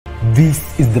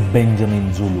This is the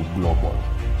Benjamin Zulu Global.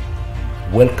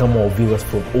 Welcome our viewers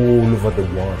from all over the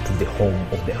world to the home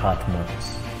of the Heart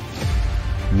Matters.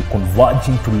 We're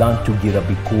converging to learn together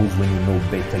because when you know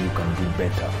better, you can do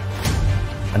better.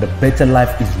 And a better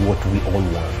life is what we all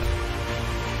want.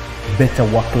 Better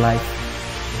work life,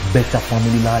 better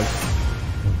family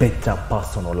life, better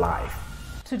personal life.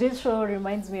 Today's show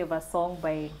reminds me of a song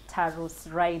by Tarrus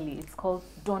Riley. It's called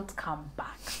Don't Come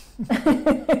Back.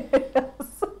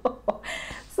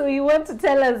 So you want to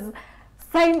tell us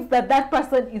signs that that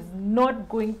person is not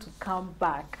going to come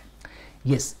back.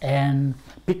 Yes, and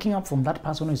picking up from that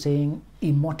person who is saying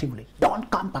emotively, don't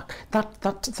come back.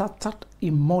 That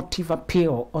emotive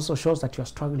appeal also shows that you're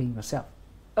struggling yourself.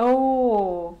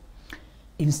 Oh.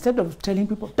 Instead of telling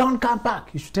people, don't come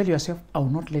back, you should tell yourself, I will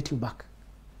not let you back.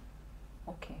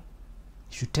 Okay.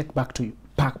 You should take back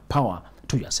power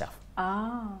to yourself.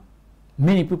 Ah.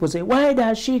 Many people say, why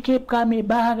does she keep coming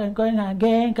back and going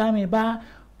again, coming back?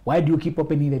 Why do you keep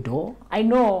opening the door? I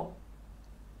know.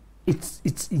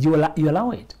 You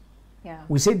allow it. Yeah.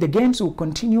 We say the games will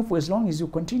continue for as long as you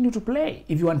continue to play.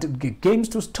 If you want the games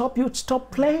to stop, you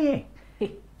stop playing.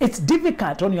 It's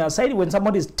difficult on your side when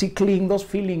somebody is tickling those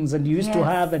feelings and you used to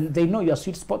have, and they know your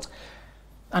sweet spots.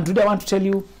 And today I want to tell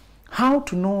you how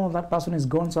to know that person is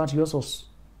gone so that you also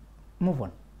move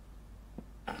on.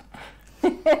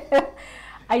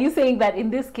 Are you saying that in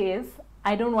this case,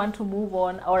 I don't want to move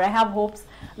on, or I have hopes,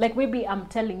 like maybe I'm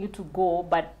telling you to go,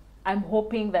 but I'm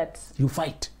hoping that you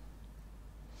fight.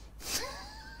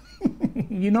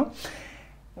 You know,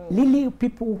 Lily,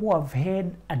 people who have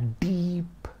had a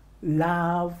deep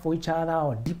love for each other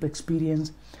or deep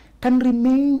experience can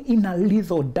remain in a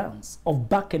little dance of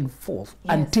back and forth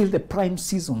until the prime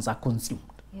seasons are consumed.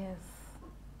 Yes.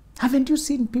 Haven't you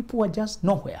seen people who are just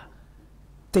nowhere?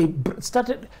 They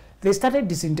started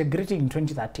disintegrating in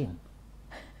 2013.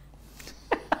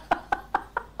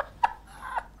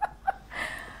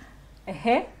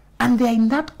 And they're in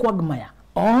that quagmire,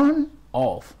 on,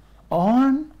 off,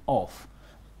 on, off.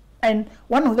 And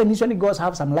one of them usually goes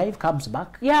have some life, comes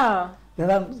back. Yeah.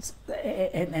 And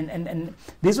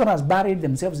this one has buried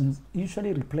themselves and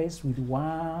usually replaced with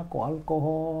work or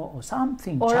alcohol or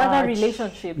something. Or church. Other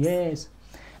relationships. Yes.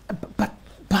 But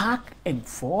back and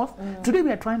forth. Today we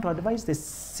are trying to advise the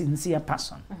sincere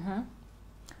person.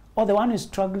 Or the one who is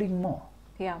struggling more.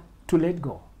 Yeah. To let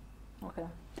go. Okay.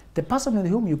 The person with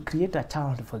whom you create a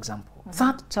child, for example,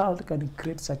 that child can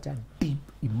create such a deep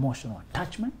emotional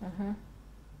attachment.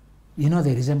 You know,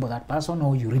 they resemble that person,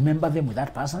 or you remember them with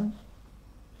that person.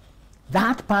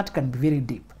 That part can be very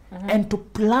deep. And to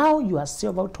plow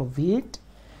yourself out of it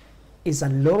is a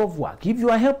lot of work. If you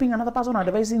are helping another person,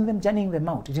 advising them, journeying them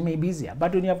out, it may be easier.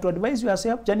 But when you have to advise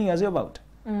yourself, journey yourself out,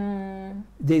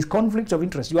 there is conflict of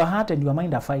interest. Your heart and your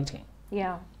mind are fighting.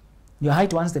 Yeah. Your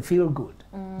heart wants to feel good.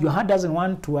 Your heart doesn't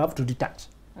want to have to detach.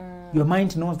 Your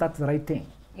mind knows that's the right thing.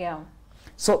 Yeah.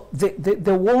 So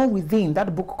the war within,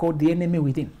 that book called The Enemy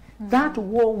Within, that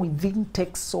war within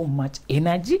takes so much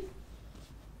energy.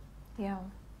 Yeah.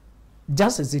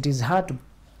 Just as it is hard to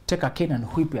take a cane and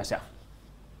whip yourself.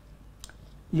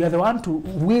 You are the one to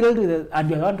wield it and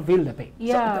you are the one to feel the pain.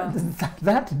 Yeah. So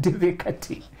that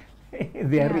difficulty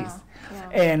there is. Yeah.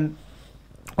 And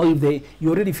or if you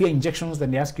already fear injections,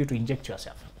 then they ask you to inject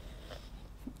yourself.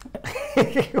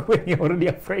 When you're already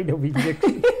afraid of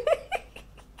injections.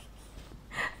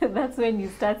 That's when you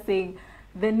start saying,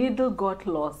 the needle got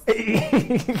lost.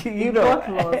 You know, got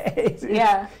lost.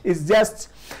 It's just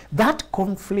that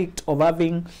conflict of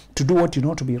having to do what you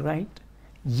know to be right,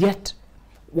 yet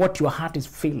what your heart is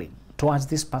feeling towards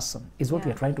this person is what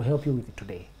we are trying to help you with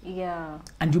today. Yeah.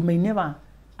 And you may never,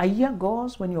 a year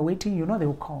goes when you're waiting, you know they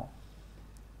will call.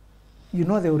 You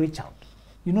know they will reach out.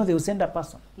 You know they will send a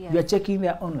person. Yeah. You are checking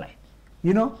their online.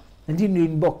 You know, and in your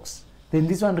inbox. Then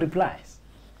this one replies.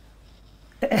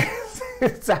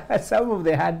 Some of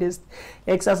the hardest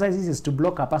exercises is to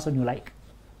block a person you like.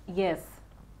 Yes.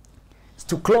 It's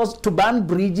to burn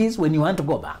bridges when you want to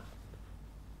go back.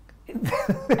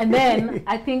 And then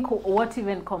I think what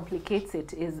even complicates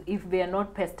it is if they are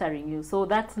not pestering you. So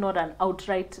that's not an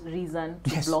outright reason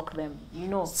to block them. You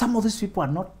know. Some of these people are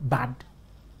not bad.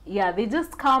 Yeah, they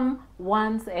just come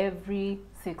once every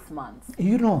 6 months.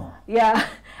 You know. Yeah.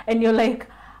 And you're like,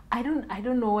 I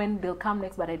don't know when they'll come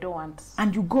next, but I don't want.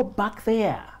 And you go back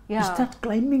there. Yeah. You start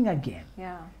climbing again.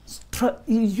 Yeah.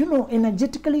 You know,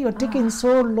 energetically you're taking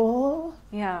so low.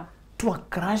 Yeah. To a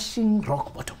crashing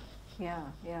rock bottom. Yeah,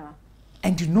 yeah.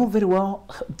 And you know very well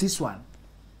this one.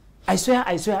 I swear.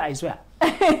 I swear.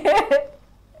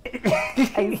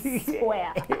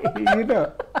 You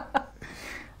know.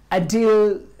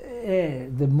 Until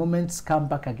the moments come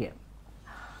back again.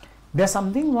 There's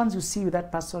something once you see with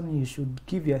that person, you should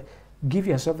give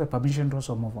yourself the permission to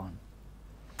also move on.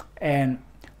 And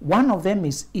one of them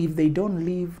is if they don't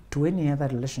leave to any other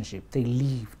relationship, they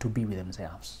leave to be with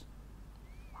themselves.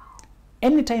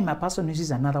 Anytime a person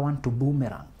uses another one to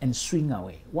boomerang and swing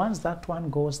away, once that one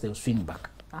goes, they'll swing back.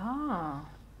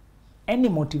 Any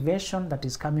motivation that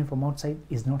is coming from outside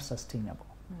is not sustainable.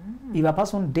 If a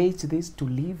person dates this to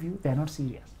leave you, they're not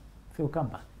serious. They'll come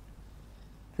back.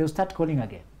 They'll start calling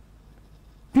again.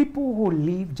 People who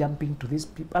leave jumping to these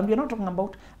people, and we're not talking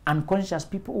about unconscious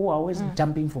people who are always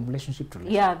jumping from relationship to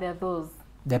relationship. Yeah, there are those.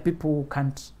 There are people who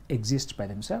can't exist by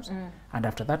themselves, and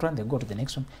after that one, they go to the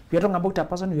next one. We're talking about a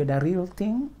person who had a real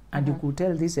thing, and you could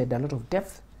tell this had a lot of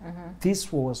depth.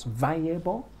 This was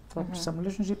viable. So some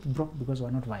relationships broke because they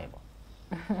were not viable.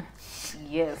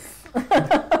 Yes.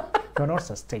 They were not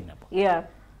sustainable. Yeah.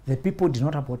 The people did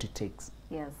not have what it takes.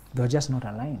 Yes. They were just not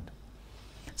aligned.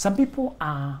 Some people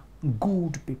are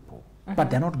good people,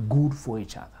 but they're not good for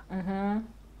each other.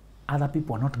 Other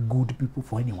people are not good people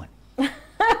for anyone.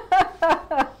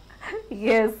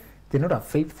 Yes. They don't have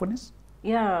faithfulness.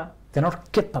 Yeah. They're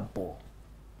not capable.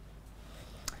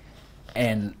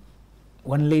 And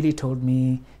one lady told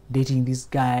me, dating this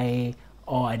guy,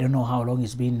 I don't know how long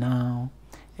it's been now.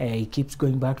 He keeps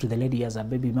going back to the lady he has a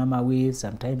baby mama with.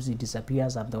 Sometimes he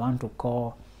disappears. I'm the one to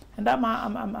call. And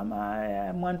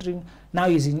I'm wondering, now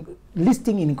he's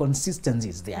listing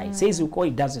inconsistencies there. He says he'll call,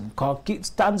 he doesn't call.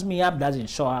 Stands me up, doesn't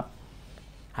show up.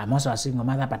 I'm also a single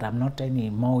mother, but I'm not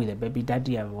anymore with the baby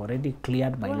daddy. I've already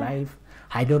cleared my life.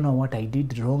 I don't know what I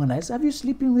did wrong. And I said, have you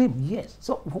sleeping with him? Yes.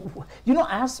 So,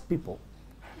 ask people.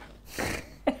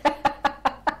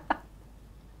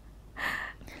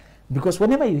 Because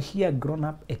whenever you hear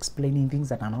grown-up explaining things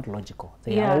that are not logical,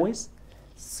 they are always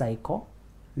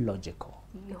psychological.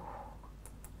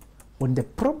 When the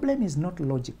problem is not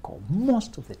logical,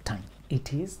 most of the time,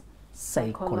 it is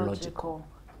psychological.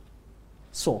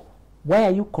 So, why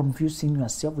are you confusing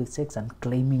yourself with sex and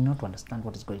claiming not to understand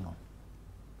what is going on?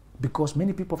 Because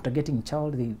many people, after getting a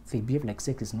child, they behave like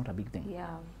sex is not a big thing.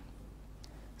 Yeah.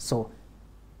 So,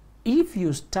 if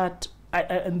you start,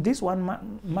 and this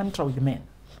one mantra with men,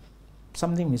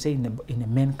 something we say in a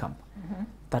men camp,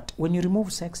 that when you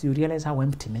remove sex, you realize how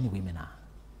empty many women are.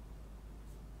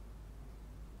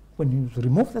 When you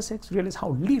remove the sex, you realize how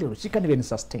little she can't even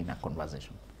sustain a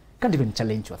conversation, can't even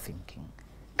challenge your thinking,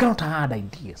 cannot add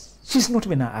ideas. She's not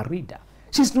even a reader.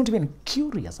 She's not even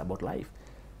curious about life.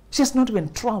 She has not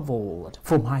even traveled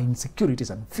from her insecurities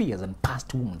and fears and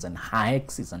past wounds and her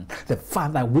exes and the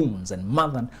father wounds and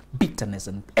mother bitterness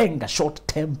and anger, short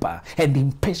temper and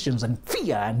impatience and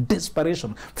fear and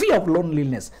desperation, fear of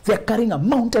loneliness. They are carrying a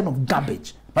mountain of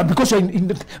garbage. But because you're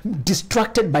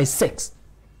distracted by sex,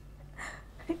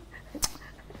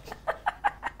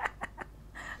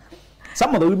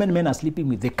 some of the women men are sleeping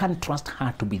with, they can't trust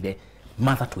her to be the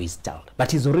mother to his child.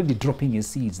 But he's already dropping his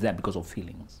seeds there because of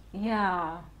feelings.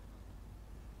 Yeah.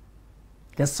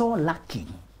 They're so lacking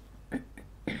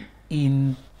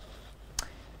in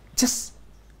just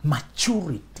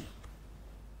maturity.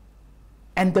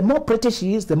 And the more pretty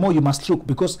she is, the more you must look,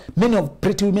 because many of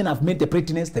pretty women have made the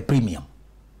prettiness the premium.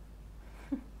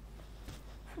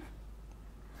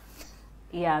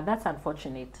 Yeah, that's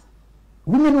unfortunate.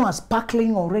 Women who are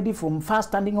sparkling already from far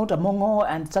standing out among all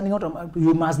and standing out,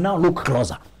 you must now look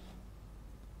closer.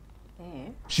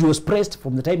 She was praised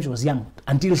from the time she was young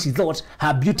until she thought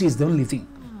her beauty is the only thing.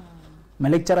 My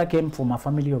lecturer came from a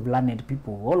family of learned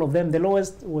people. All of them, the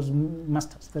lowest was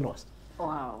masters, the lowest.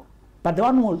 Wow. But the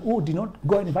one who did not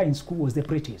go anywhere in school was the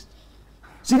prettiest.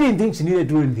 She didn't think she needed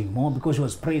to do anything more because she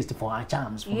was praised for her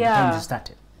charms from the time she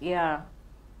started. Yeah.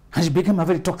 And she became a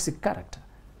very toxic character.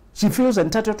 She feels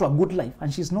entitled to a good life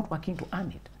and she's not working to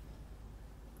earn it.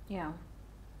 Yeah.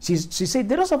 She said,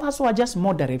 the rest of us who are just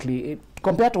moderately,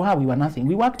 compared to her, we were nothing.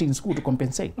 We worked in school to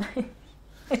compensate.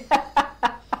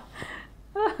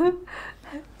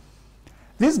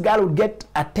 This girl would get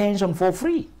attention for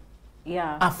free.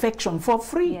 Yeah. Affection for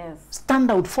free. Yes.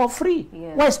 Stand out for free.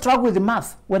 Yes. Why struggle with the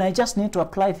math when I just need to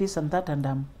apply this and that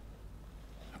and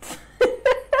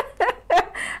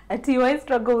Why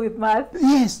struggle with math?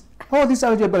 Yes. Oh, this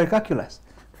algebra calculus.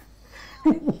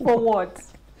 For what?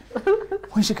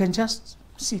 When she can just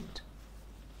sit.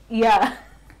 Yeah.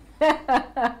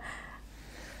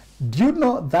 Do you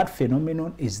know that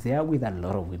phenomenon is there with a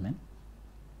lot of women?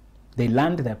 They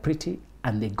learned they're pretty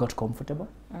and they got comfortable.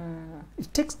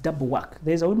 It takes double work.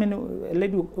 There's a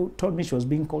lady who told me she was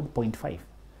being called 0.5.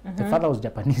 The father was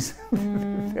Japanese.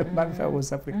 The mother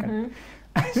was African.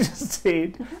 I just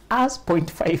said, as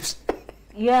 0.5s.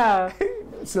 Yeah.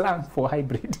 slang for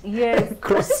hybrid. Yes.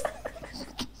 Cross.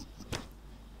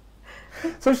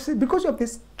 So she said, because you have the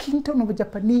skin tone of a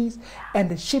Japanese and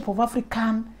the shape of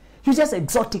African, you're just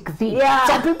exotic thing. Yeah.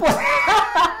 So people...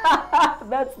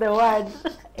 That's the word.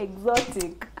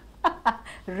 Exotic.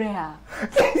 Rare.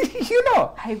 you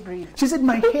know. Hybrid. She said,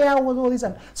 my hair was all this.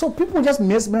 And so people just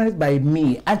mesmerized by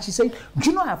me. And she said, do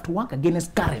you know I have to work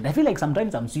against current? I feel like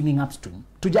sometimes I'm swimming upstream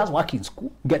to just work in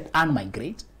school, earn my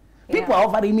grades. People are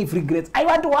offering me free grades. I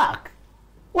want to work.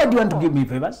 What do you want to give me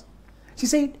favors? She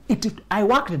said, I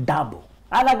worked double.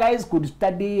 Other guys could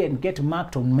study and get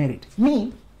marked on merit.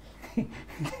 Me,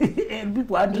 and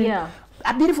people are wondering,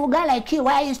 a beautiful girl like you,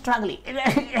 why are you struggling?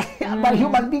 I'm a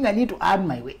human being, I need to earn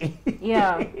my way.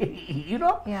 Yeah. You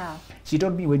know? Yeah. She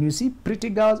told me, when you see pretty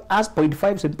girls, as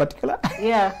 0.5s in particular,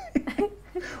 Yeah.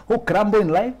 who crumble in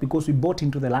life because we bought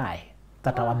into the lie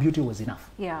that our beauty was enough.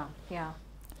 Yeah. Yeah.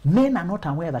 Men are not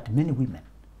aware that many women,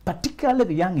 particularly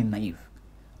the young and naive,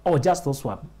 or just those who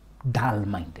are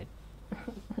dull-minded.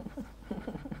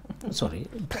 Sorry.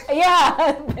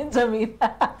 Yeah, Benjamin.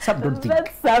 Some don't think.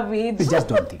 That's savage. They just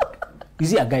don't think. You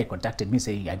see, a guy contacted me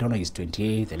saying, I don't know, he's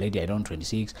 28, the lady, I don't know,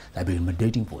 26. I've been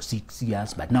dating for 6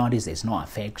 years, but nowadays there's no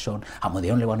affection. I'm the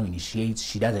only one who initiates.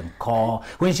 She doesn't call.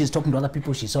 When she's talking to other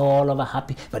people, she's all over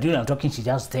happy. But when I'm talking, she's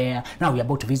just there. Now we're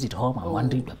about to visit home. I'm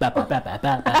wondering.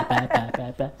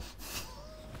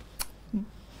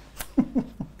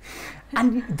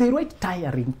 And they write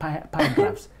tiring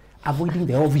paragraphs, avoiding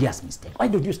the obvious mistake. Why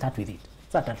don't you start with it?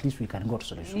 So that at least we can go to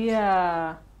solutions.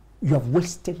 Yeah. You have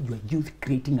wasted your youth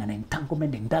creating an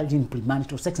entanglement, indulging in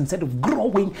premarital sex instead of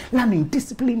growing, learning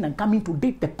discipline, and coming to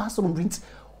date the person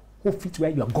who fits where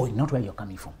you are going, not where you're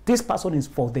coming from. This person is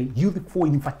for the youthful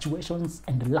infatuations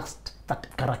and lust that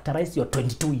characterize your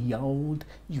 22-year-old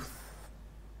youth.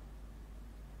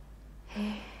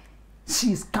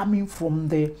 She is coming from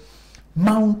the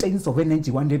mountains of energy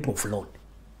you wanted to offload,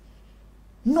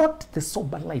 not the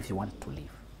sober life you want to live.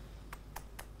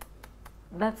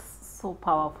 That's so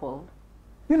powerful.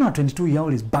 You know, a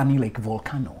 22-year-old is burning like a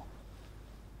volcano.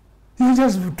 You're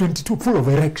just 22, full of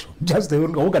erection, just the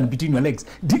organ between your legs.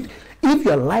 If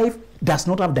your life does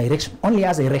not have direction, only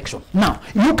has erection, now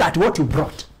look at what you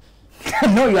brought.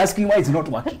 Now you're asking why it's not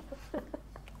working.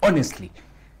 Honestly,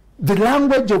 the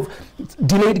language of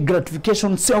delayed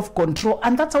gratification, self-control,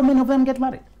 and that's how many of them get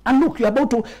married. And look, you're about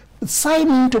to sign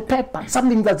into paper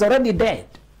something that's already dead,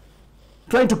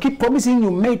 trying to keep promises you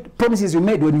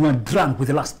made when you were drunk with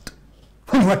lust,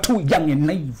 when you were too young and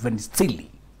naive and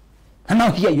silly. And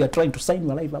now here you are trying to sign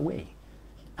your life away.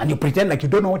 And you pretend like you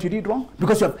don't know what you did wrong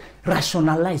because you have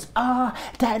rationalized. Oh,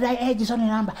 the age is only a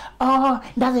number. Oh,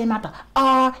 doesn't matter.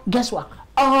 Oh, guess what?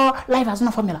 Oh, life has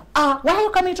no formula. Oh, why are you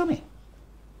coming to me?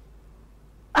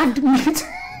 Admit.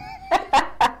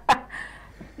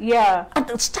 Yeah.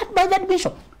 And start by the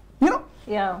admission. You know?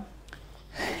 Yeah.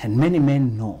 And many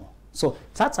men know. So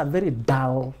that's a very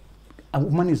dull. A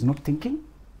woman is not thinking.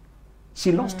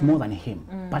 She lost more than him,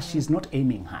 but she's not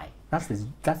aiming high. That's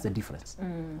the difference.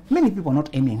 Many people are not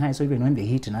aiming high, so even when they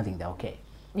hit nothing, they're okay.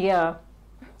 Yeah.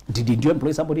 Did you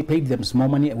employ somebody, paid them small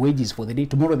money, wages for the day?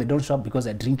 Tomorrow they don't show up because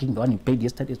they're drinking the one you paid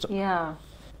yesterday. So Yeah.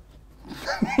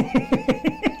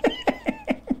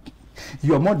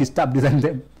 you are more disturbed than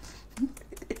them.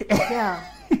 Yeah.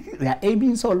 They are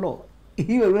aiming so low.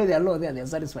 Even when they are low, they're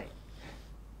satisfied.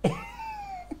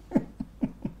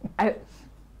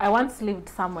 I once lived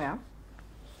somewhere.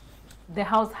 The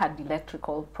house had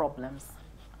electrical problems,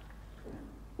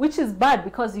 which is bad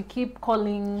because you keep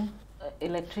calling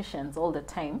electricians all the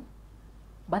time.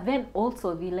 But then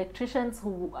also the electricians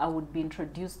who I would be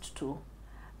introduced to,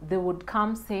 they would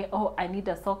come say, oh, I need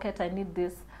a socket, I need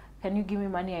this. Can you give me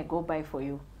money? I go buy for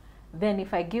you. Then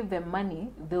if I give them money,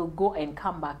 they'll go and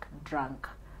come back drunk.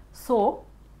 So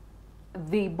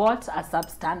they bought a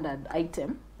substandard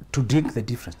item. To drink the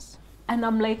difference. And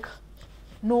I'm like,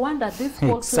 no wonder this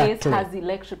whole place has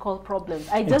electrical problems.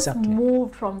 I just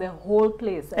moved from the whole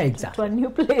place to a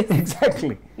new place.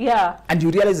 Exactly. Yeah. And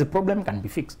you realize the problem can be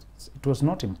fixed. It was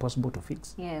not impossible to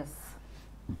fix. Yes.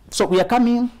 So we're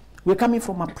coming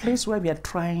from a place where we are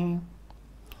trying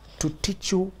to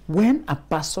teach you when a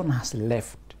person has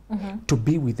left to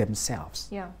be with themselves.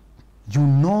 Yeah. You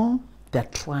know they're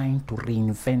trying to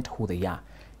reinvent who they are.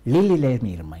 Lily, let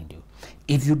me remind you.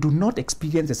 If you do not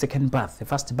experience the second birth, the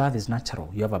first birth is natural,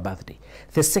 you have a birthday.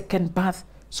 The second birth,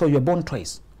 so you're born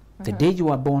twice. The day you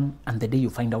are born and the day you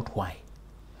find out why.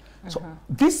 So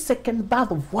this second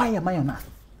birth of why am I on earth?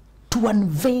 To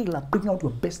unveil and bring out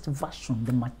your best version,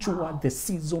 the mature, the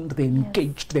seasoned, the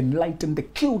engaged, the enlightened, the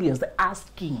curious, the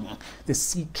asking, the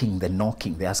seeking, the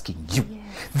knocking, the asking you.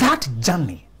 That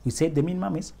journey We said the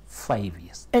minimum is 5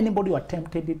 years. Anybody who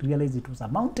attempted it realized it was a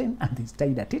mountain and they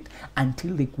stayed at it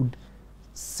until they could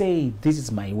say, this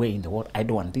is my way in the world, I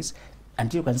don't want this.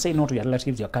 Until you can say no to your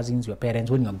relatives, your cousins, your parents,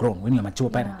 when you're grown, when you're a mature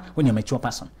parent, when you're a mature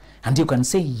person. Until you can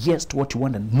say yes to what you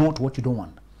want and no to what you don't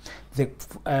want.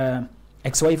 The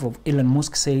ex-wife of Elon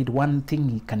Musk said one thing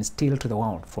he can steal to the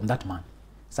world from that man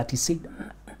is that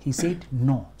he said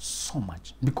no so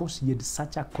much because he had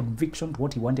such a conviction to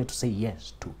what he wanted to say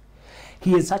yes to.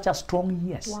 He had such a strong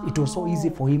yes. Wow. It was so easy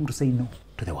for him to say no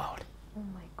to the world. Oh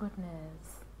my goodness.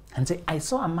 And say, I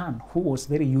saw a man who was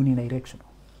very unidirectional.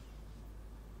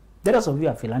 The rest of you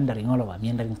are philandering all over,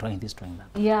 meandering, trying this, trying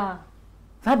that. Yeah.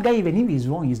 That guy, even if he's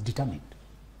wrong, he's determined.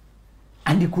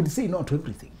 And he could say no to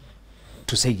everything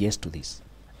to say yes to this.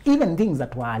 Even things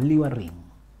that were alluring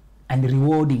and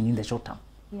rewarding in the short term.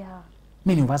 Yeah.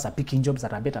 Many of us are picking jobs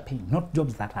that are better paying, not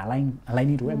jobs that are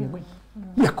aligning to where we are going.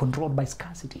 We are controlled by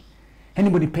scarcity.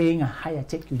 Anybody paying a higher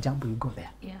check, you jump, you go there.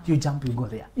 Yeah. You jump, you go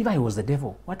there. If I was the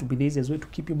devil, what would be the easiest way to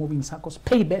keep you moving in circles?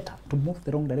 Pay better to move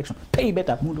the wrong direction. Pay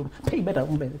better, pay better,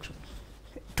 wrong direction.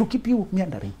 To keep you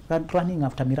meandering, running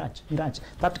after mirage.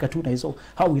 That cartoon I saw,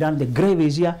 how we run, the grave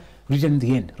is here, written in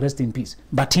the end, rest in peace.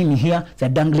 But in here, they're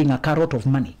dangling a carrot of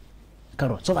money.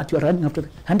 Carrot, so that you're running after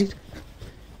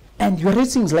and your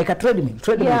racing is like a treadmill.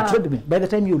 By the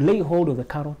time you lay hold of the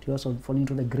carrot, you also fall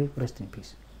into the grave, rest in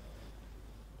peace.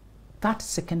 That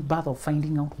second birth of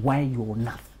finding out why you're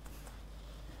nothing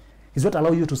is what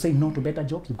allows you to say no to better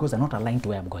jobs because they're not aligned to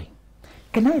where I'm going.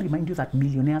 Can I remind you that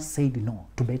millionaires said no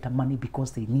to better money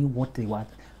because they knew what they were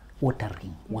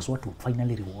watering was what would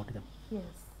finally reward them? Yes.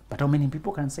 But how many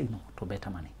people can say no to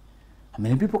better money? How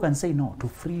many people can say no to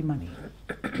free money?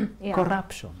 Yeah.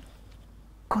 Corruption.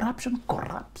 Corruption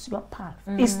corrupts your path.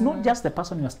 It's not just the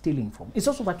person you are stealing from. It's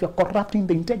also that you are corrupting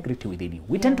the integrity within you.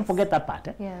 We tend to forget that part.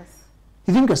 Yes.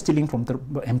 You think you're stealing from the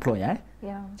employer.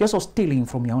 Yeah. You're also stealing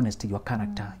from your honesty, your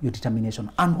character, your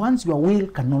determination. And once your will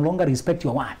can no longer respect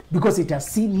your word because it has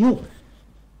seen you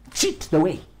cheat the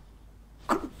way,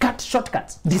 cut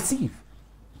shortcuts, deceive,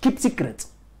 keep secrets,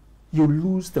 you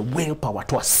lose the willpower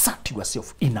to assert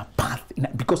yourself in a path,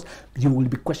 because you will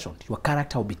be questioned. Your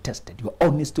character will be tested. Your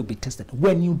honesty will be tested.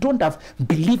 When you don't have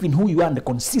belief in who you are and the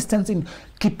consistency in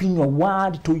keeping your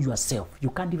word to yourself, you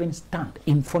can't even stand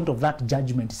in front of that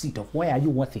judgment seat of why are you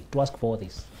worthy to ask for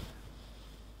this.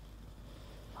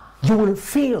 You will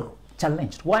feel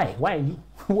challenged. Why? Why are you?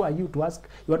 Who are you to ask?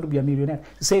 You want to be a millionaire?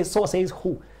 So says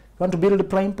who? You want to build a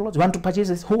prime plot? You want to purchase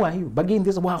this? Who are you? Begin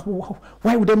this. Why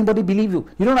would anybody believe you?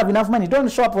 You don't have enough money. Don't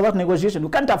show up for that negotiation. You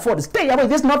can't afford. Stay away.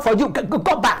 This is not for you.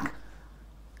 Go back.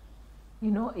 You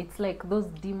know, it's like those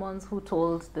demons who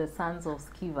told the sons of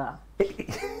Sceva,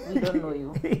 we don't know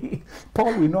you.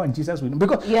 Paul we know and Jesus we know.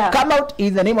 Because come out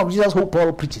in the name of Jesus who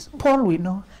Paul preaches. Paul we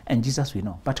know and Jesus we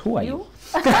know. But who are you?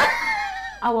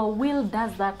 Our will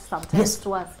does that sometimes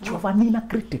to us. You have an inner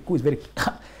critic who is very...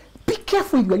 Be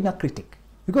careful with your inner critic.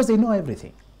 Because they know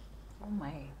everything. Oh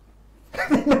my.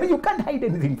 You can't hide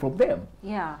anything from them.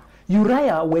 Yeah.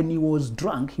 Uriah, when he was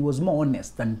drunk, he was more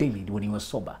honest than David when he was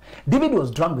sober. David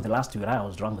was drunk with lust, Uriah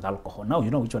was drunk with alcohol. Now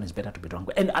you know which one is better to be drunk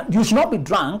with. And you should not be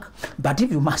drunk, but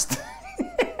if you must.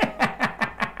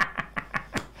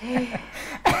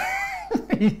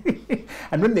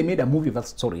 And when they made a movie of that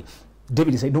story,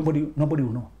 David said, nobody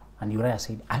will know. And Uriah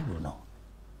said, I will know.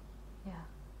 Yeah.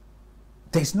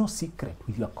 There's no secret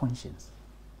with your conscience.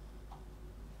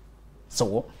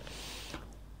 So,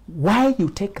 why you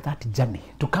take that journey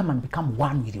to come and become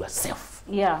one with yourself?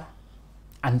 Yeah.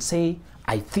 And say,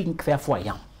 I think, therefore I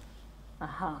am.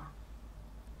 Uh-huh.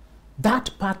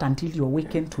 That part, until you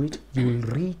awaken to it, you will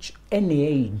reach any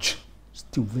age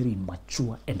still very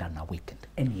mature and unawakened.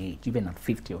 Any age, even at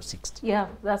 50 or 60. Yeah,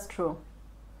 that's true.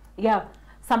 Yeah.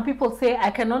 Some people say,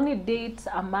 I can only date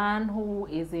a man who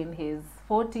is in his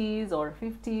 40s or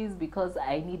 50s because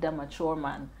I need a mature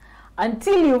man.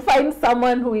 Until you find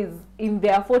someone who is in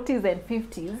their 40s and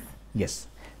 50s. Yes.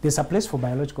 There's a place for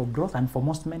biological growth, and for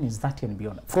most men, it's 30 and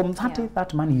beyond. From 30,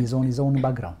 that man is on his own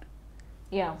background.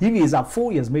 Yeah. If he is a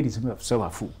fool, he has made himself a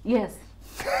fool. Yes.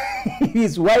 He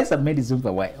is wise and made himself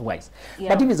wise. Yeah.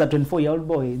 But if he's a 24-year-old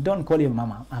boy, don't call him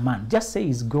a man. Just say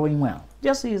he's growing well.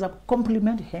 Just say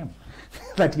compliment him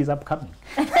that he's upcoming.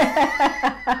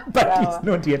 But he's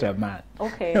not yet a man.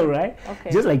 Okay. All right?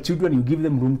 Okay. Just like children, you give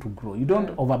them room to grow. You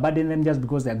don't overburden them just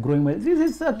because they're growing well. This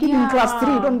is a kid in class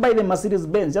 3. Don't buy them Mercedes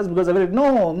Benz just because they're very...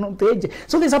 No, not the age.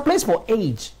 So there's a place for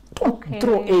age. Don't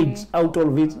throw age out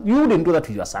of it. You wouldn't do that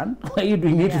with your son. Why are you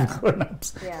doing it with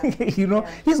grown-ups? Yeah. You know,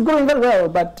 he's growing very well,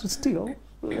 but still,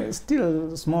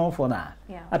 still small for that.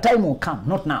 Yeah. A time will come,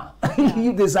 not now.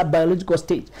 There's a biological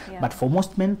stage. Yeah. But for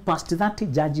most men, past 30,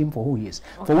 judge him for who he is.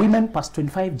 For women, past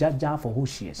 25, judge her for who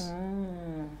she is.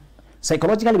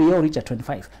 Psychologically, we all reach at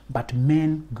 25, but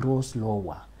men grow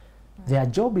slower. Their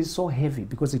job is so heavy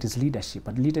because it is leadership,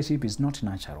 and leadership is not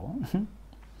natural.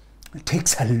 It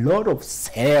takes a lot of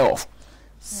self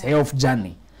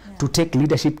journey to take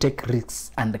leadership, take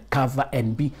risks, and cover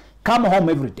and come home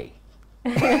every day.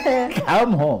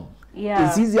 Come home. Yeah.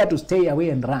 It's easier to stay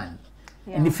away and run,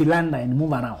 and if you land and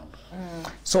move around.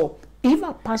 So if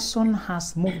a person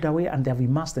has moved away and they have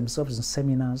immersed themselves in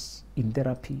seminars, in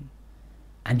therapy,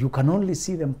 and you can only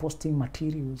see them posting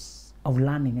materials of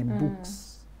learning and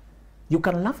books, you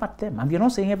can laugh at them. And you're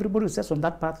not saying everybody who says on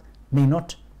that path may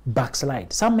not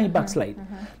backslide. Some may backslide.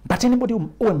 But anybody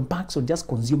who embarks on just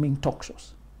consuming talk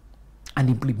shows and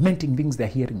implementing things they're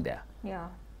hearing there,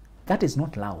 that is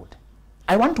not loud.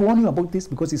 I want to warn you about this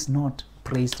because it's not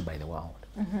praised by the world.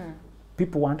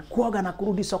 People want, kuoga na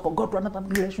kurudi soko, go to another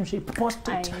relationship, post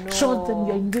it, show them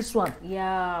you're in this one.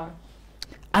 Yeah.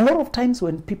 A lot of times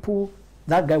when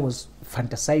that guy was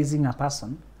fantasizing a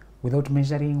person without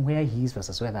measuring where he is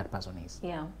versus where that person is.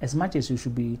 Yeah. As much as you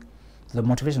should be, the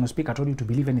motivational speaker told you to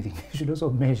believe anything, you should also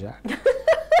measure.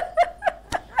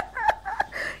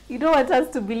 You don't want us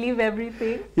to believe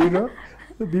everything. You know,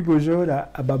 the people showed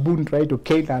a baboon trying to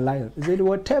kill a lion. They said,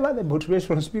 whatever the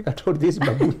motivational speaker told this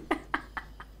baboon.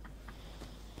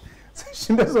 So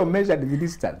she also measured the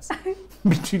distance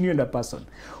between you and the person.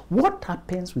 What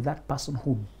happens with that person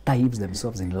who dives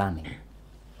themselves in learning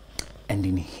and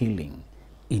in healing,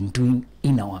 in doing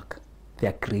inner work? They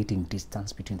are creating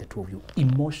distance between the two of you,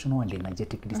 emotional and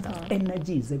energetic distance.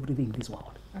 Energy is everything in this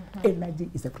world. Energy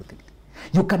is everything.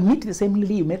 You can meet the same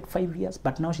lady you met 5 years,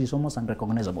 but now she's almost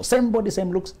unrecognizable. Same body,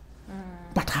 same looks.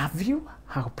 But her view,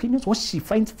 her opinions, what she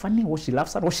finds funny, what she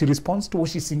laughs at, what she responds to, what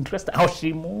she's interested, how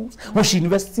she moves, what she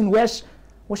invests in,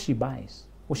 what she buys,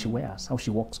 what she wears, how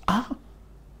she walks.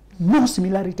 No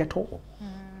similarity at all.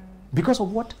 Because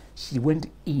of what she went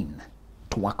in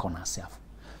to work on herself.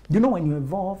 You know, when you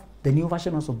evolve, the new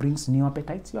version also brings new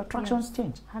appetites. Your attractions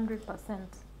change. 100%.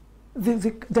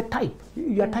 The type.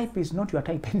 Your type is not your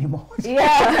type anymore.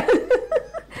 Yeah.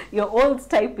 Your old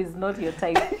type is not your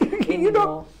type anymore. You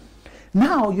know,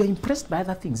 now you're impressed by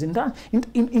other things. In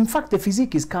fact, the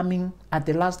physique is coming at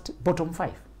the last bottom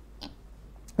 5.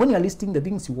 When you're listing the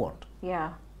things you want,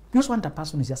 yeah, you just want a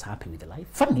person who's just happy with the life.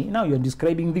 Funny, now you're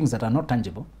describing things that are not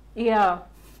tangible. Yeah.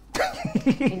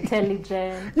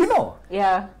 Intelligent. You know.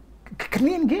 Yeah. Can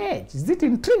we engage? Is it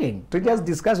intriguing to just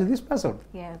discuss with this person?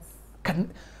 Yes.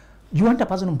 You want a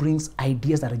person who brings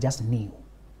ideas that are just new.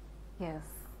 Yes.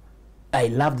 I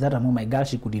loved that among my girl,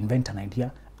 she could invent an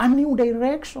idea, a new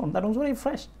direction that was very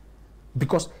fresh.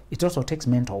 Because it also takes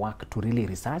mental work to really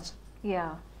research,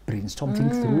 brainstorm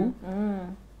things through.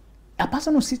 A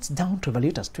person who sits down to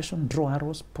evaluate a situation, draw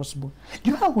arrows possible.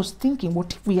 You know, I was thinking,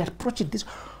 what if we approach it this?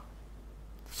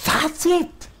 That's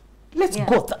it. Let's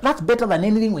go. That's better than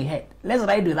anything we had. Let's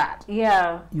ride with that.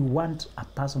 Yeah. You want a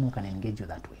person who can engage you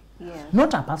that way. Yeah.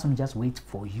 Not a person who just waits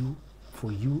for you.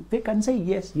 They can say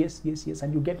yes, yes, yes, yes,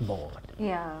 and you get bored.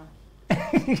 Yeah.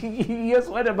 Yes,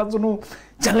 what a person who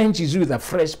challenges you with a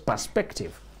fresh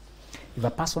perspective. If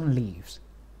a person leaves,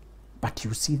 but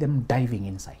you see them diving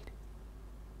inside,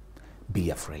 be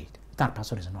afraid. That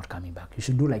person is not coming back. You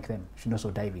should do like them. You should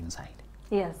also dive inside.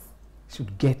 Yes. You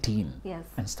should get in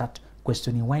and start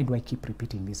questioning, why do I keep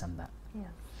repeating this and that? Yeah.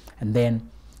 And then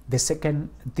the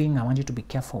second thing I want you to be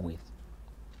careful with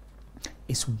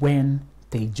is when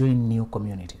they join new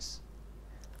communities.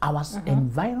 Our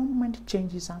environment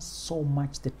changes us so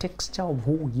much. The texture of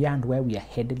who we are and where we are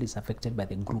headed is affected by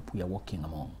the group we are walking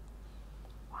among.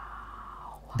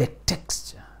 Wow. The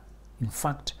texture. In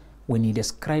fact, when he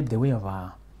described the way of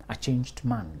a changed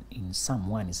man in Psalm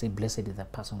 1, he said, blessed is the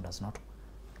person who does not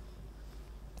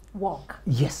walk.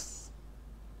 Yes.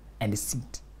 And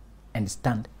sit and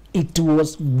stand. It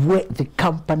was where the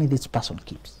company this person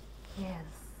keeps. Yes.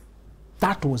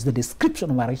 That was the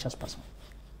description of a righteous person.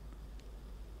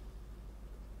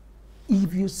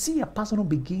 If you see a person who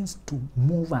begins to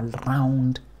move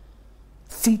around,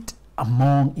 sit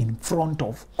among, in front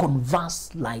of, converse,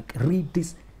 like, read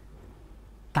this,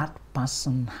 that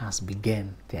person has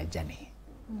begun their journey.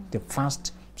 The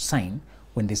first sign,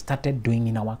 when they started doing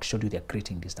inner work, showed you they're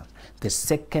creating distance. The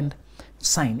second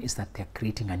sign is that they're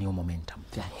creating a new momentum.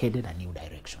 They're headed a new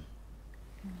direction.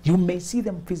 You may see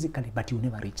them physically, but you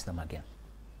never reach them again.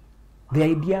 The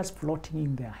ideas floating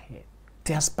in their head,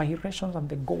 the aspirations and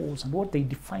the goals and what they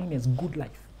define as good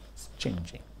life is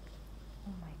changing.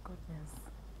 Oh my goodness.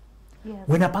 Yes.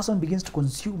 When a person begins to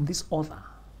consume this author,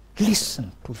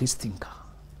 listen to this thinker.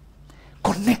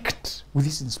 Connect with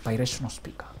this inspirational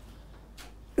speaker.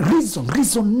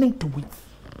 Resonate with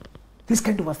this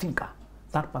kind of a thinker.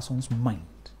 That person's mind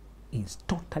is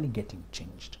totally getting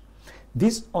changed.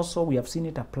 This also, we have seen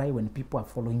it apply when people are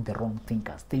following the wrong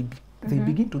thinkers. They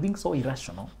begin to think so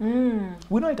irrational.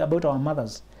 We know it about our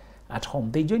mothers at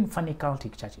home. They join funny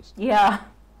cultic churches. Yeah.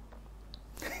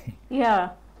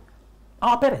 Yeah.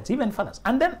 Our parents, even fathers.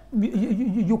 And then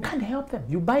you can't help them.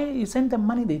 You send them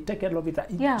money, they take care of it.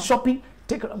 Yeah. Shopping,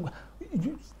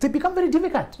 they become very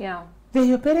difficult. Yeah. They're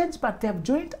your parents, but they have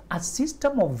joined a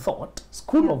system of thought,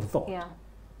 school of thought, Yeah.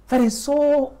 that is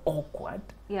so awkward,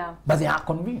 Yeah. but they are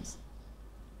convinced.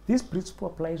 This principle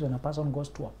applies when a person goes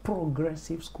to a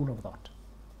progressive school of thought,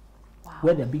 Wow.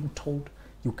 where they're being told,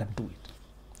 you can do it.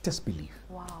 Just believe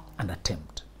Wow. and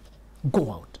attempt.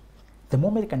 Go out. The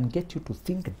moment I can get you to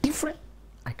think different,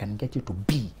 I can get you to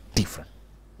be different.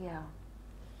 Yeah.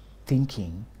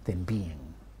 Thinking, then being,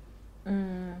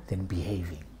 then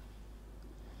behaving.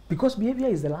 Because behavior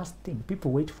is the last thing.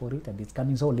 People wait for it and it's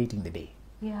coming so late in the day.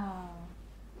 Yeah.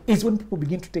 It's when people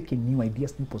begin to take in new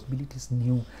ideas, new possibilities,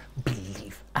 new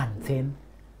belief, and then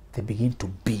they begin to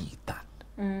be that.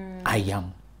 I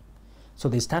am. So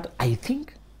they start, I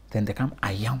think, then they come,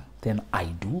 I am, then I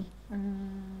do.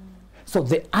 So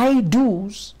the I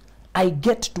do's, I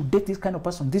get to date this kind of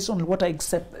person. This is only what I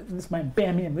accept. This is my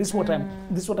bare minimum. This is what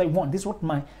this is what I want. This is what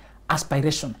my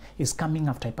aspiration is coming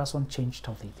after a person changed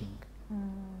how they think.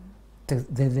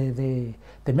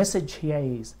 The message here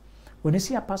is, when you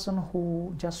see a person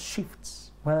who just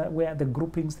shifts where the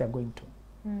groupings they're going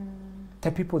to,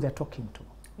 the people they're talking to,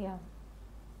 Yeah.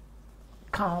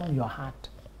 calm your heart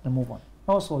and move on.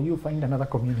 Also, you find another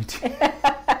community.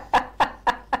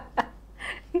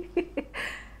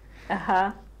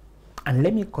 And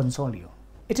let me console you.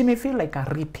 It may feel like a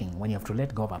reaping when you have to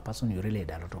let go of a person you really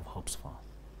had a lot of hopes for.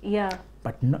 Yeah.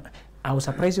 But no, I will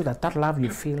surprise you that love you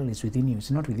feel is within you.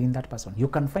 It's not within that person. You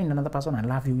can find another person and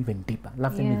love you even deeper.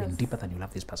 Love them even Yes. deeper than you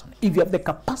love this person. If you have the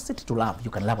capacity to love, you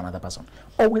can love another person.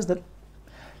 Always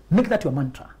make that your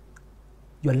mantra.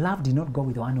 Your love did not go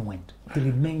with the one who went. They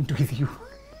remained with you.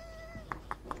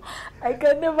 I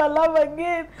can never love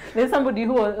again. There's somebody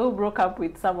who broke up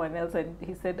with someone else and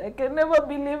he said, I can never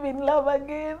believe in love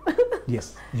again.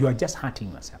 Yes, you are just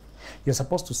hurting yourself. You're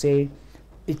supposed to say,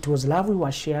 it was love we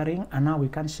were sharing and now we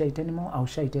can't share it anymore. I'll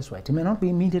share it elsewhere. It may not be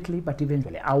immediately, but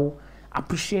eventually. I'll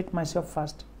appreciate myself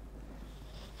first.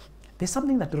 There's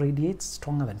something that radiates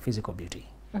stronger than physical beauty.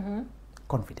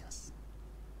 Confidence.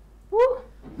 Woo.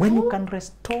 When you can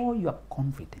restore your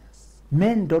confidence,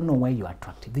 men don't know why you're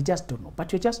attractive. They just don't know.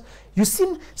 But you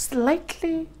seem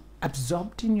slightly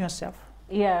absorbed in yourself.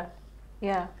 Yeah.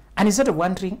 Yeah. And instead of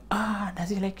wondering, does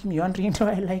he like him? You're wondering, do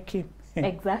I like him?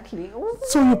 Exactly.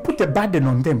 So you put a burden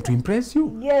on them to impress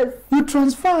you. Yes. You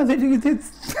transfer,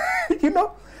 you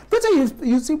know. That's why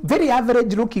you see very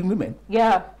average looking women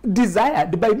Yeah.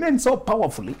 desired by men so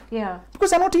powerfully Yeah.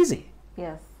 because they're not easy.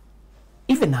 Yes.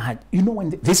 Even when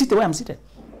they sit the way I'm seated,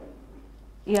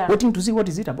 Yeah. waiting to see what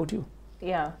is it about you.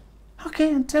 Yeah.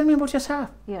 Okay, and tell me about yourself.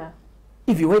 Yeah.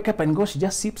 If you wake up and go, she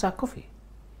just sips her coffee.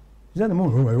 Is that the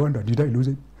moment? Oh, I wonder, did I lose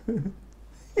it?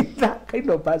 That kind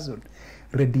of person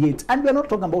radiates. And we're not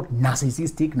talking about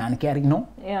narcissistic, non-caring, no.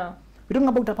 Yeah. We're talking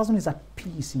about a person who is at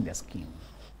peace in their skin.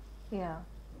 Yeah.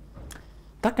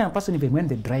 That kind of person, even when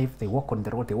they drive, they walk on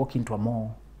the road, they walk into a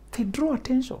mall, they draw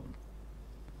attention.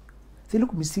 They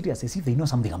look mysterious as if they know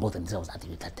something about themselves that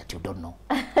you don't know.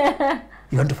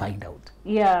 You want to find out.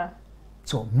 Yeah.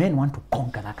 So men want to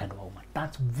conquer that kind of a woman.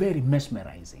 That's very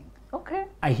mesmerizing. Okay.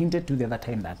 I hinted to the other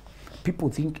time that people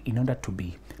think in order to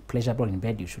be pleasurable in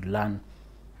bed, you should learn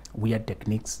weird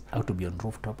techniques, how to be on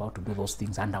rooftop, how to do those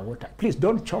things underwater. Please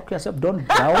don't choke yourself, don't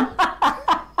drown.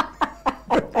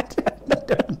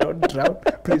 Don't drown.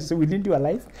 Please, we need you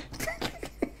alive.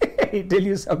 I tell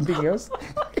you something else.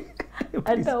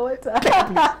 Underwater.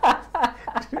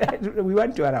 We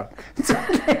want you around.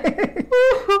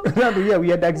 Yeah, we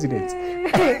had accidents.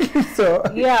 So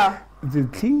Yeah. the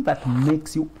thing that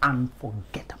makes you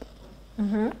unforgettable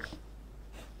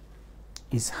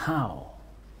is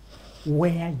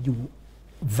where you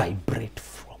vibrate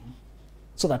from.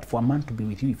 So that for a man to be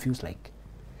with you, it feels like,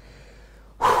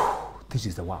 this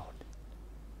is the world.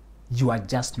 You are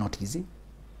just not easy.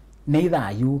 Neither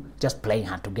are you just playing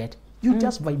hard to get. You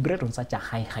just vibrate on such a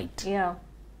high height Yeah.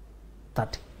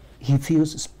 that he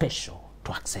feels special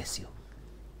to access you.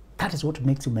 That is what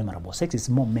makes you memorable. Sex is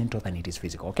more mental than it is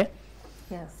physical, okay?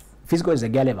 Yes. Physical is the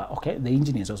gear lever, okay? The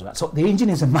engine is also that. So the engine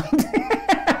is the mind.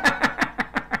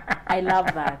 I love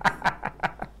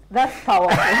that. That's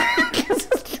powerful.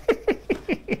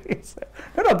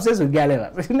 Not obsessed with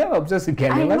Galileo. Never obsessed with I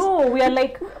Galileo. know, we are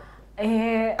like,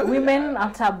 women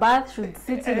after birth should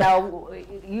sit in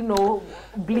a,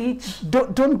 bleach.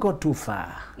 Don't go too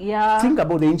far. Yeah. Think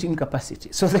about the engine capacity.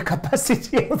 So the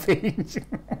capacity of the engine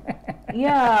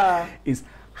Yeah. is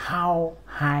how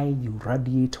high you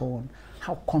radiate on,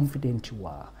 how confident you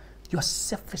are, your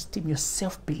self-esteem, your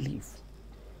self-belief.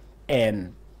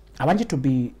 And I want you to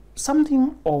be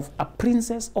something of a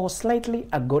princess or slightly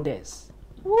a goddess.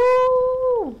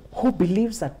 Woo! Who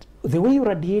believes that the way you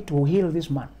radiate will heal this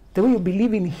man. The way you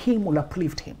believe in him will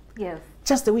uplift him. Yes.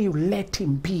 Just the way you let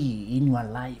him be in your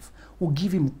life will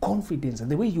give him confidence. And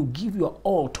the way you give your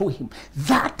all to him,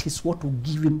 that is what will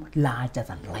give him larger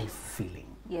than life feeling.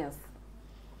 Yes.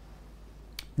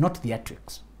 Not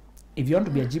theatrics. If you want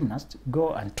to be a gymnast,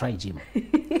 go and try gym.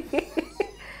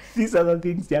 These other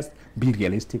things, just be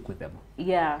realistic with them.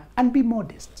 Yeah. And be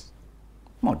modest.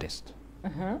 Modest.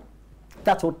 Mm-hmm.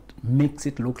 That's what makes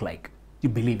it look like you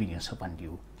believe in yourself and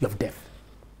you have depth.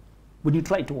 When you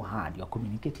try too hard, you're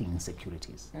communicating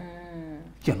insecurities.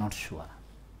 You're not sure.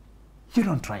 You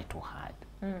don't try too hard.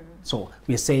 So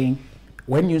we're saying,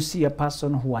 when you see a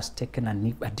person who has taken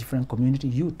a different community,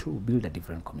 you too build a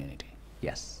different community.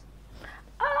 Yes.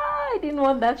 I didn't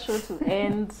want that show to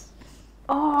end.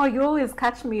 Oh, you always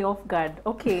catch me off guard.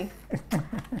 Okay.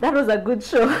 That was a good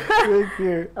show. Thank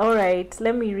you. All right.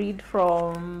 Let me read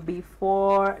from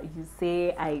before you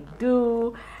say I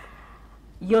do.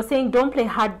 You're saying don't play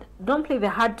the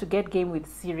hard to get game with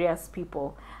serious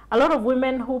people. A lot of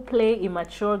women who play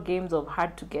immature games of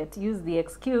hard to get use the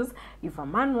excuse, if a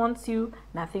man wants you,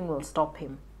 nothing will stop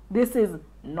him. This is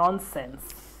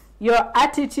nonsense. Your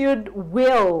attitude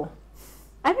will.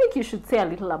 I think you should say a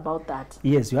little about that.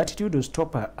 Yes, your attitude will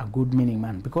stop a good meaning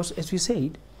man. Because as we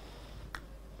said,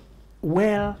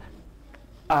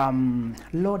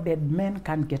 loaded men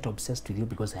can't get obsessed with you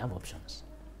because they have options.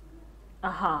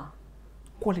 Uh-huh.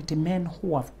 Quality men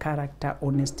who have character,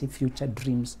 honesty, future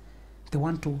dreams, they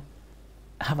want to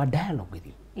have a dialogue with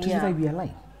you to see that we are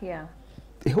lying. Yeah.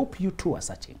 They hope you too are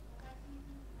searching.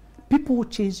 People who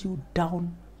chase you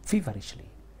down feverishly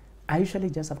are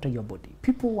usually just after your body.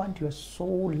 People want your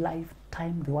soul,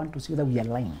 lifetime. They want to see that we are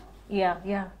lying. Yeah.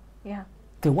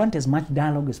 They want as much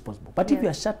dialogue as possible. But if Yes. you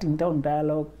are shutting down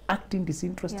dialogue, acting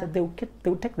disinterested, Yeah. they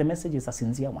will take the message as a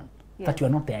sincere one, Yes. that you are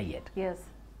not there yet. Yes.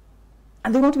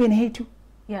 And they won't even hate you.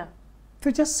 Yeah.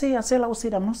 They just say, a seller will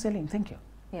say, I'm not selling, thank you.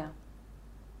 Yeah.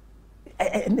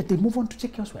 And they move on to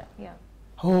check elsewhere. Yeah.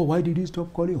 Oh, why did he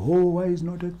stop calling? Oh, why is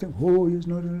not acting? Oh, he's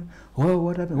not. Oh,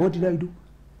 what happened? What did I do?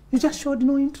 You just showed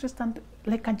no interest, and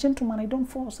like a gentleman, I don't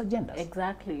force agendas.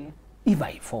 Exactly. If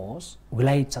I force, will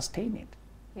I sustain it?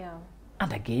 Yeah.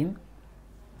 And again,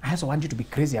 I also want you to be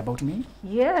crazy about me.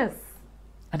 Yes.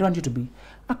 I don't want you to be,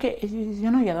 okay,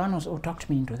 you're the one who talked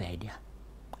me into the idea.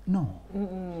 No.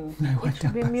 It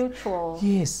should be mutual.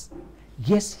 Yes.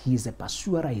 Yes, he is a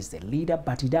pursuer, he is the leader,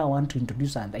 but he doesn't want to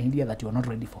introduce an idea that you are not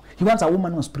ready for. He wants a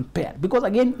woman who is prepared. Because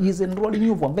again, he is enrolling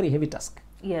you for a very heavy task.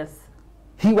 Yes.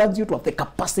 He wants you to have the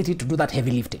capacity to do that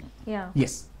heavy lifting. Yeah.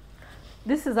 Yes.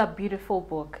 This is a beautiful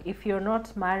book. If you're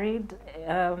not married,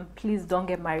 please don't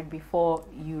get married before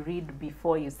you read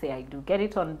Before You Say I Do. Get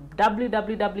it on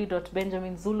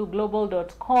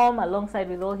www.benjaminzuluglobal.com alongside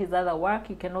with all his other work.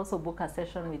 You can also book a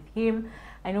session with him.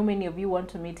 I know many of you want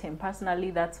to meet him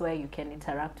personally. That's where you can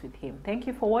interact with him. Thank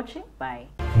you for watching. Bye.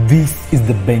 This is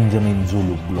the Benjamin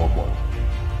Zulu Global.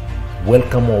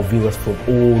 Welcome our viewers from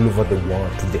all over the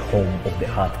world to the home of the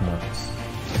Heartmans.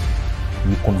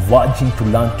 We're converging to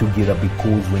learn together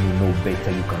because when you know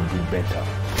better, you can do better.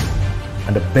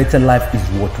 And a better life is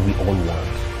what we all want.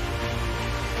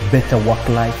 Better work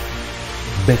life,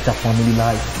 better family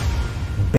life,